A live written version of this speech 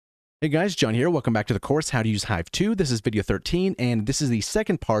Hey guys, John here. Welcome back to the course, How to Use Hive 2. This is video 13, and this is the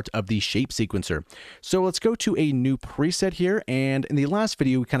second part of the shape sequencer. So let's go to a new preset here, and in the last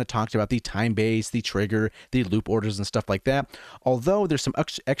video, we kind of talked about the time base, the trigger, the loop orders, and stuff like that. Although there's some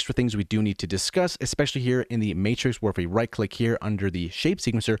extra things we do need to discuss, especially here in the matrix, where if we right-click here under the shape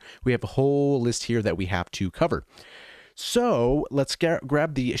sequencer, we have a whole list here that we have to cover. So let's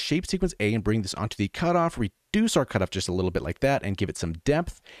grab the shape sequence A and bring this onto the cutoff, reduce our cutoff just a little bit like that, and give it some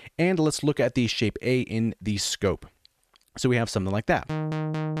depth. And let's look at the shape A in the scope. So we have something like that.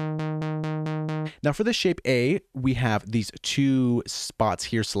 Now for this shape A, we have these two spots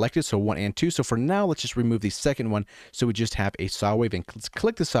here selected, so 1 and 2. So for now, let's just remove the second one. So we just have a saw wave, and let's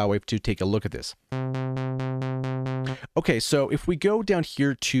click the saw wave to take a look at this. Okay, so if we go down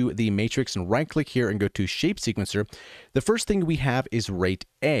here to the matrix and right click here and go to shape sequencer, the first thing we have is rate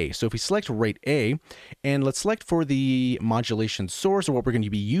A. So if we select rate A, and let's select for the modulation source, or what we're going to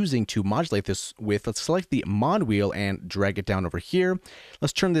be using to modulate this with, let's select the mod wheel and drag it down over here.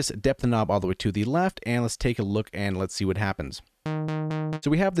 Let's turn this depth knob all the way to the left, and let's take a look and let's see what happens.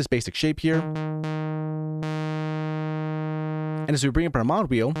 So we have this basic shape here. And as we bring up our mod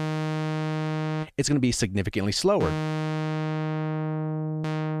wheel, it's going to be significantly slower.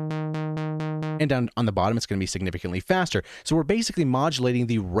 And down on the bottom, it's going to be significantly faster. So we're basically modulating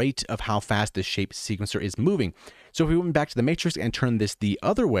the rate of how fast this shape sequencer is moving. So if we went back to the matrix and turn this the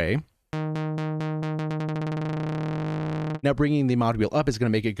other way, now bringing the mod wheel up is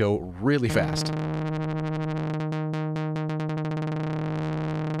going to make it go really fast.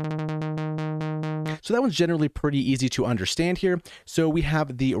 So that one's generally pretty easy to understand here. So we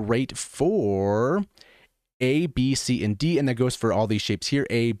have the rate for A, B, C, and D, and that goes for all these shapes here,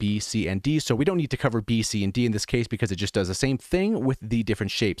 A, B, C, and D. So we don't need to cover B, C, and D in this case because it just does the same thing with the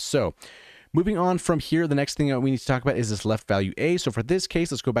different shapes. So moving on from here, the next thing that we need to talk about is this left value A. So for this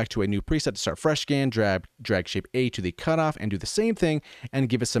case, let's go back to a new preset to start fresh scan, drag shape A to the cutoff, and do the same thing, and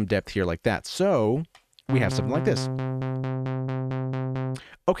give it some depth here like that. So we have something like this.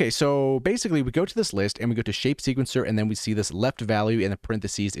 Okay, so basically we go to this list and we go to shape sequencer, and then we see this left value in the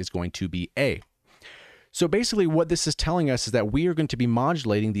parentheses is going to be A. So basically what this is telling us is that we are going to be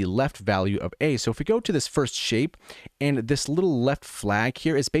modulating the left value of A. So if we go to this first shape, and this little left flag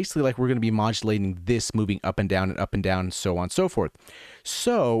here is basically like we're going to be modulating this moving up and down, and so on and so forth.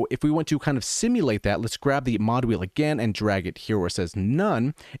 So if we want to kind of simulate that, let's grab the mod wheel again and drag it here where it says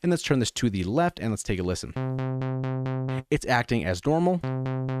none, and let's turn this to the left and let's take a listen. It's acting as normal.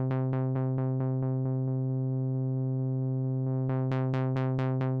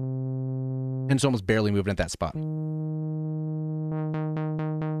 And it's almost barely moving at that spot.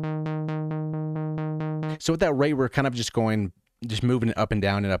 So at that rate, we're kind of just moving it up and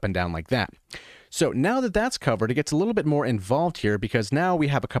down like that. So now that that's covered, it gets a little bit more involved here because now we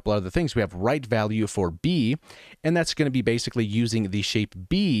have a couple other things. We have right value for B, and that's going to be basically using the shape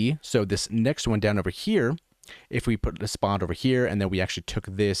B. So this next one down over here, if we put a spot over here, and then we actually took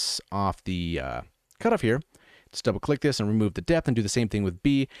this off the cutoff here, let's double click this and remove the depth and do the same thing with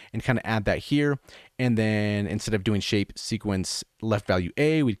B and kind of add that here. And then instead of doing shape sequence left value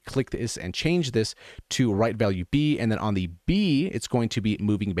A, we click this and change this to right value B. And then on the B, it's going to be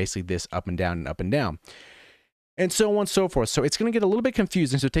moving basically this up and down and up and down. And so on and so forth. So it's going to get a little bit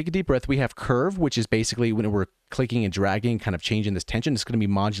confusing. So take a deep breath. We have curve, which is basically when we're clicking and dragging, kind of changing this tension. It's going to be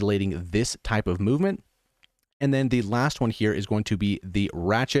modulating this type of movement. And then the last one here is going to be the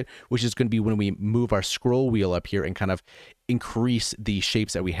ratchet, which is going to be when we move our scroll wheel up here and kind of increase the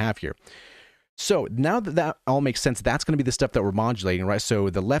shapes that we have here. So now that that all makes sense, that's going to be the stuff that we're modulating, right?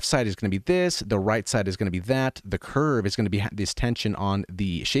 So the left side is going to be this, the right side is going to be that, the curve is going to be this tension on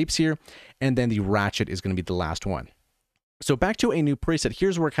the shapes here, and then the ratchet is going to be the last one. So back to a new preset,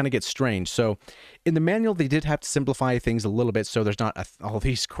 here's where it kind of gets strange. So in the manual, they did have to simplify things a little bit, so there's not all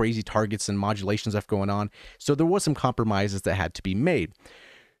these crazy targets and modulation stuff going on. So there was some compromises that had to be made.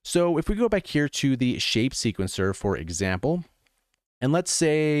 So if we go back here to the shape sequencer, for example, and let's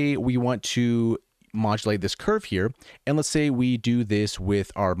say we want to modulate this curve here, and let's say we do this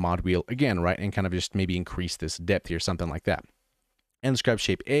with our mod wheel again, right? And kind of just maybe increase this depth here, something like that. And let's grab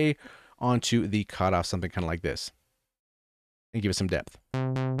shape A onto the cutoff, something kind of like this, and give it some depth.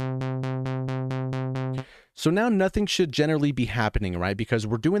 So now nothing should generally be happening, right? Because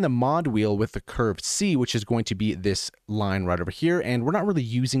we're doing the mod wheel with the curve C, which is going to be this line right over here, and we're not really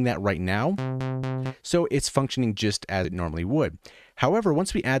using that right now. So it's functioning just as it normally would. However,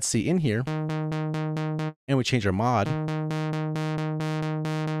 once we add C in here, and we change our mod,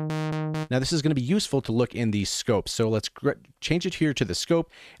 now this is going to be useful to look in the scope. So let's change it here to the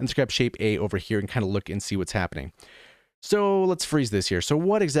scope, and let's grab shape A over here and kind of look and see what's happening. So let's freeze this here. So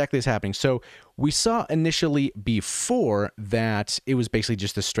what exactly is happening? So we saw initially before that it was basically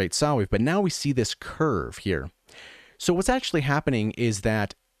just a straight saw wave, but now we see this curve here. So what's actually happening is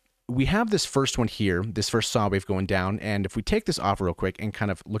that we have this first one here, this first saw wave going down, and if we take this off real quick and kind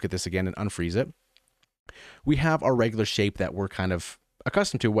of look at this again and unfreeze it, we have our regular shape that we're kind of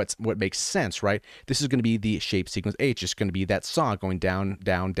accustomed to, what makes sense, right? This is going to be the shape sequence A. It's just going to be that saw going down,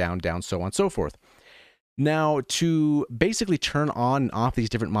 down, down, down, so on and so forth. Now, to basically turn on and off these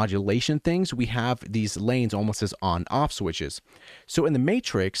different modulation things, we have these lanes almost as on-off switches. So in the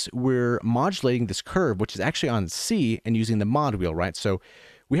matrix, we're modulating this curve, which is actually on C, and using the mod wheel, right? So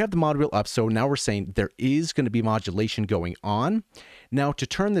we have the mod wheel up, so now we're saying there is going to be modulation going on. Now, to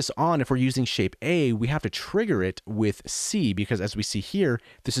turn this on, if we're using shape A, we have to trigger it with C, because as we see here,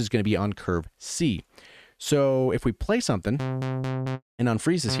 this is going to be on curve C. So if we play something and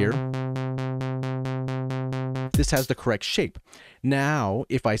unfreeze this here, this has the correct shape. Now,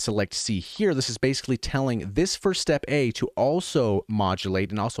 if I select C here, this is basically telling this first step A to also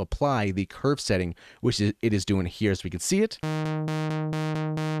modulate and also apply the curve setting, which it is doing here, as we can see it, and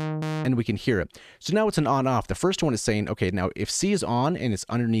we can hear it. So now it's an on-off. The first one is saying, okay, now if C is on and it's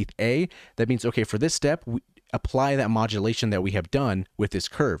underneath A, that means, okay, for this step, we apply that modulation that we have done with this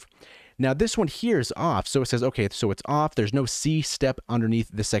curve. Now this one here is off, so it says, okay, so it's off. There's no C step underneath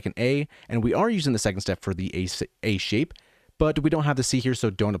the second A, and we are using the second step for the A shape, but we don't have the C here,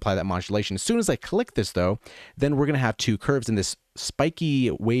 so don't apply that modulation. As soon as I click this, though, then we're going to have two curves, and this spiky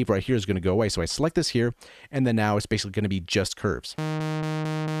wave right here is going to go away. So I select this here, and then now it's basically going to be just curves.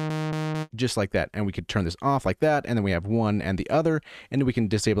 Just like that. And we could turn this off like that, and then we have one and the other, and we can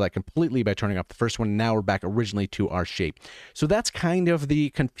disable that completely by turning off the first one. Now we're back originally to our shape. So that's kind of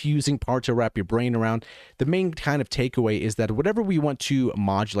the confusing part to wrap your brain around. The main kind of takeaway is that whatever we want to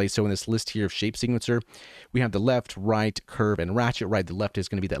modulate, so in this list here of shape sequencer, we have the left, right, curve, and ratchet. Right, the left is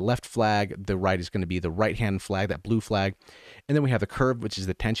going to be that left flag, the right is going to be the right hand flag, that blue flag, and then we have the curve, which is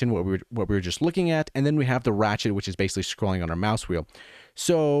the tension, what we were just looking at, and then we have the ratchet, which is basically scrolling on our mouse wheel.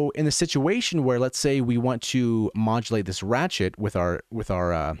 So in the situation where, let's say, we want to modulate this ratchet with our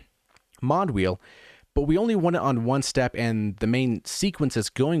mod wheel, but we only want it on one step, and the main sequence that's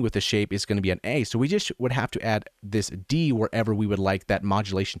going with the shape is going to be an A. So we just would have to add this D wherever we would like that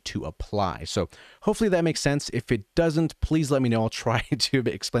modulation to apply. So hopefully that makes sense. If it doesn't, please let me know. I'll try to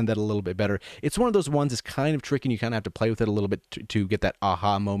explain that a little bit better. It's one of those ones that's kind of tricky, and you kind of have to play with it a little bit to get that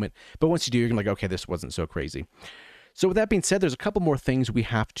aha moment. But once you do, you're going to be like, okay, this wasn't so crazy. So with that being said, there's a couple more things we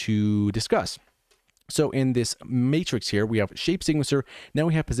have to discuss. So in this matrix here, we have shape sequencer. Now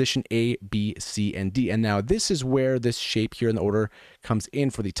we have position A, B, C, and D. And now this is where this shape here in the order comes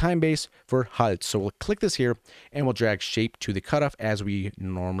in for the time base for halt. So we'll click this here, and we'll drag shape to the cutoff as we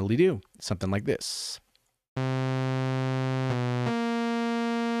normally do. Something like this.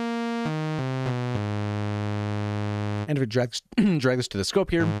 And if we drag this to the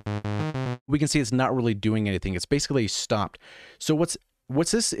scope here, we can see it's not really doing anything. It's basically stopped. So what's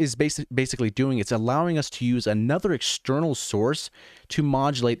this is basically doing, it's allowing us to use another external source to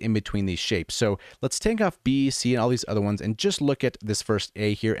modulate in between these shapes. So let's take off B, C, and all these other ones, and just look at this first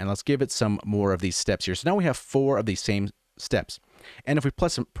A here, and let's give it some more of these steps here. So now we have 4 of these same steps. And if we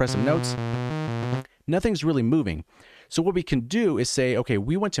press some notes, nothing's really moving. So what we can do is say, okay,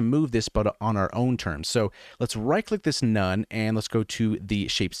 we want to move this, but on our own terms. So let's right-click this none, and let's go to the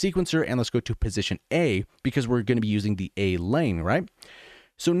shape sequencer, and let's go to position A, because we're going to be using the A lane, right?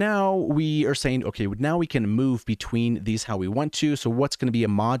 So now we are saying, okay, now we can move between these how we want to. So what's going to be a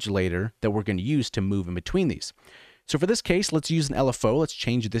modulator that we're going to use to move in between these? So for this case, let's use an LFO. Let's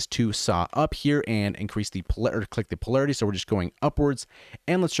change this to saw up here and increase the polarity, click the polarity. So we're just going upwards,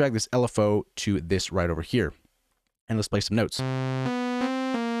 and let's drag this LFO to this right over here. And let's play some notes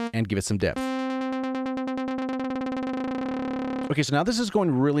and give it some depth. Okay, so now this is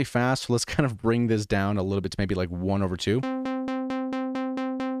going really fast. So let's kind of bring this down a little bit to maybe like 1/2.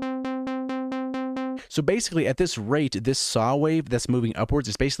 So basically at this rate, this saw wave that's moving upwards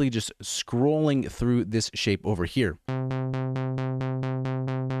is basically just scrolling through this shape over here.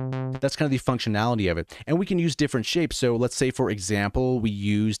 That's kind of the functionality of it. And we can use different shapes. So let's say, for example, we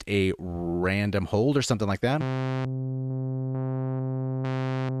used a random hold or something like that.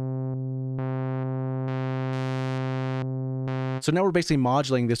 So now we're basically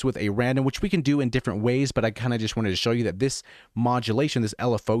modulating this with a random, which we can do in different ways, but I kind of just wanted to show you that this modulation, this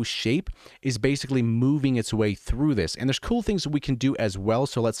LFO shape, is basically moving its way through this. And there's cool things that we can do as well.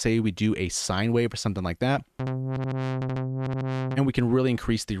 So let's say we do a sine wave or something like that. And we can really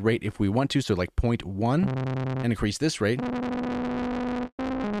increase the rate if we want to. So like 0.1 and increase this rate.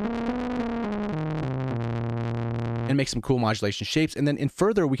 and make some cool modulation shapes. And then in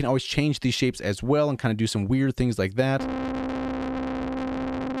further, we can always change these shapes as well and kind of do some weird things like that.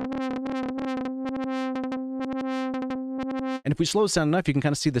 And if we slow this down enough, you can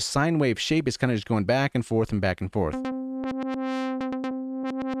kind of see the sine wave shape is kind of just going back and forth and back and forth.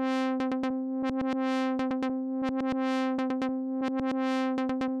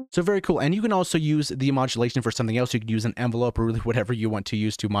 So very cool. And you can also use the modulation for something else. You could use an envelope or really whatever you want to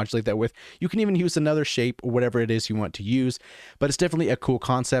use to modulate that with. You can even use another shape or whatever it is you want to use. But it's definitely a cool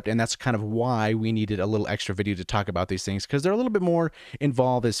concept, and that's kind of why we needed a little extra video to talk about these things, because they're a little bit more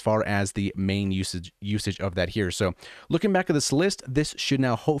involved as far as the main usage of that here. So looking back at this list, this should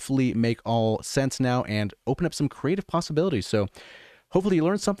now hopefully make all sense now and open up some creative possibilities. So hopefully you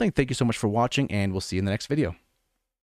learned something. Thank you so much for watching, and we'll see you in the next video.